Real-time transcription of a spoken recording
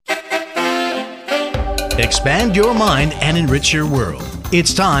Expand your mind and enrich your world.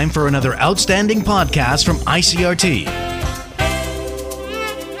 It's time for another outstanding podcast from ICRT.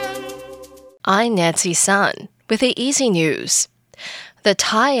 I'm Nancy Sun with the Easy News. The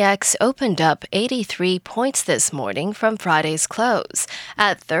Tai-Ex opened up 83 points this morning from Friday's close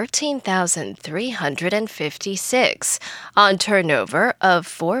at 13,356 on turnover of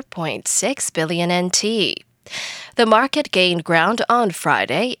 4.6 billion NT. The market gained ground on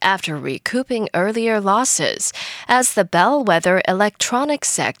Friday after recouping earlier losses as the bellwether electronics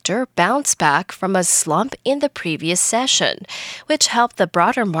sector bounced back from a slump in the previous session, which helped the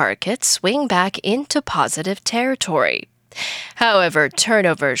broader market swing back into positive territory. However,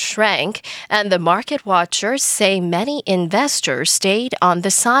 turnover shrank, and the market watchers say many investors stayed on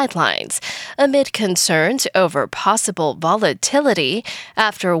the sidelines amid concerns over possible volatility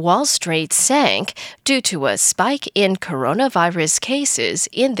after Wall Street sank due to a spike in coronavirus cases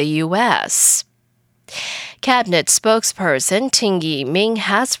in the U.S. Cabinet spokesperson Ting Yiming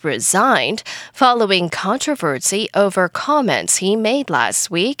has resigned following controversy over comments he made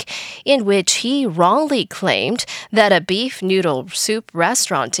last week in which he wrongly claimed that a beef noodle soup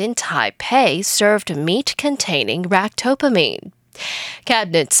restaurant in Taipei served meat containing ractopamine.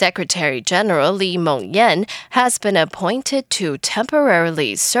 Cabinet Secretary General Li Mengyan has been appointed to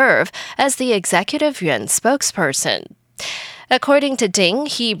temporarily serve as the Executive Yuan spokesperson. According to Ding,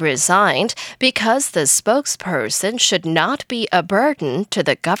 he resigned because the spokesperson should not be a burden to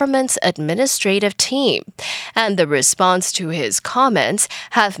the government's administrative team, and the response to his comments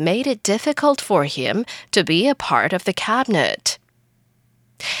have made it difficult for him to be a part of the cabinet.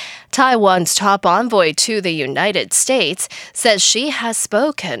 Taiwan's top envoy to the United States says she has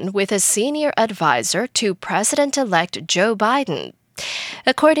spoken with a senior advisor to President-elect Joe Biden.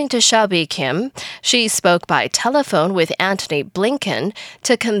 According to Xiaobi Kim, she spoke by telephone with Antony Blinken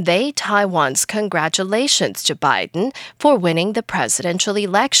to convey Taiwan's congratulations to Biden for winning the presidential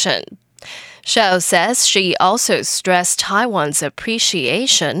election. Xiao says she also stressed Taiwan's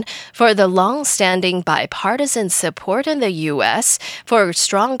appreciation for the long-standing bipartisan support in the U.S. for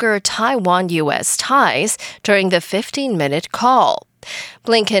stronger Taiwan-U.S. ties during the 15-minute call.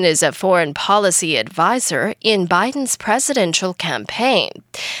 Blinken is a foreign policy advisor in Biden's presidential campaign,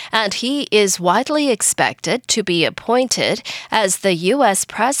 and he is widely expected to be appointed as the U.S.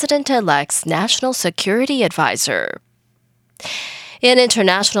 president-elect's national security advisor. In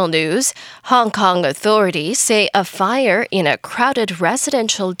international news, Hong Kong authorities say a fire in a crowded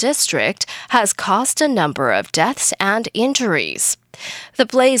residential district has caused a number of deaths and injuries. The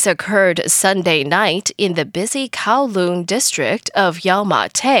blaze occurred Sunday night in the busy Kowloon district of Yau Ma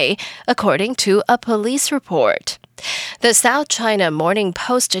Tei, according to a police report. The South China Morning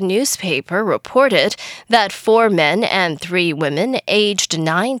Post newspaper reported that 4 men and 3 women aged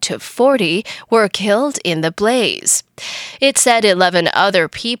 9 to 40 were killed in the blaze. It said 11 other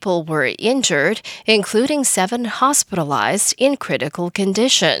people were injured, including 7 hospitalized in critical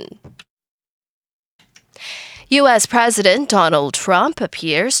condition. U.S. President Donald Trump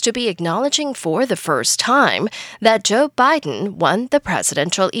appears to be acknowledging for the first time that Joe Biden won the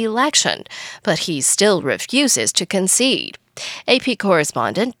presidential election, but he still refuses to concede. AP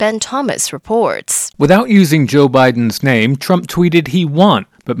correspondent Ben Thomas reports. Without using Joe Biden's name, Trump tweeted he won,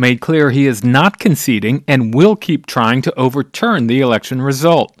 but made clear he is not conceding and will keep trying to overturn the election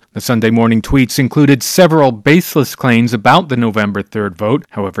result. The Sunday morning tweets included several baseless claims about the November 3rd vote.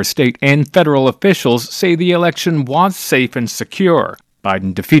 However, state and federal officials say the election was safe and secure.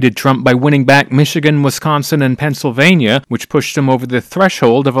 Biden defeated Trump by winning back Michigan, Wisconsin, and Pennsylvania, which pushed him over the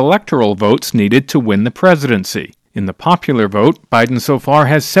threshold of electoral votes needed to win the presidency. In the popular vote, Biden so far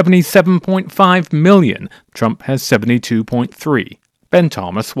has 77.5 million. Trump has 72.3. Ben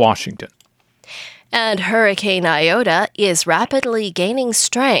Thomas, Washington. And Hurricane Iota is rapidly gaining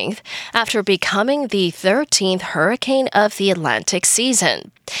strength after becoming the 13th hurricane of the Atlantic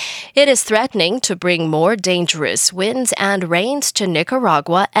season. It is threatening to bring more dangerous winds and rains to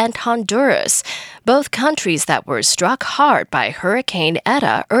Nicaragua and Honduras, both countries that were struck hard by Hurricane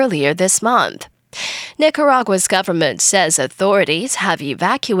Eta earlier this month. Nicaragua's government says authorities have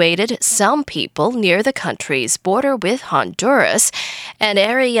evacuated some people near the country's border with Honduras, an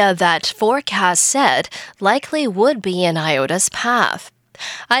area that forecasts said likely would be in Iota's path.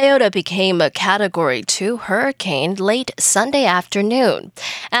 Iota became a Category 2 hurricane late Sunday afternoon,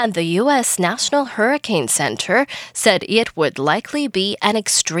 and the U.S. National Hurricane Center said it would likely be an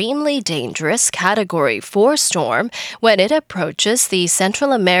extremely dangerous Category 4 storm when it approaches the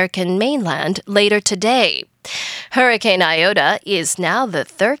Central American mainland later today. Hurricane Iota is now the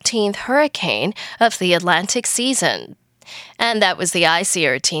 13th hurricane of the Atlantic season. And that was the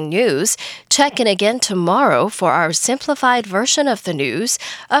ICRT News. Check in again tomorrow for our simplified version of the news,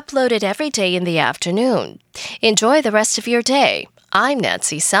 uploaded every day in the afternoon. Enjoy the rest of your day. I'm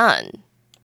Nancy Sun.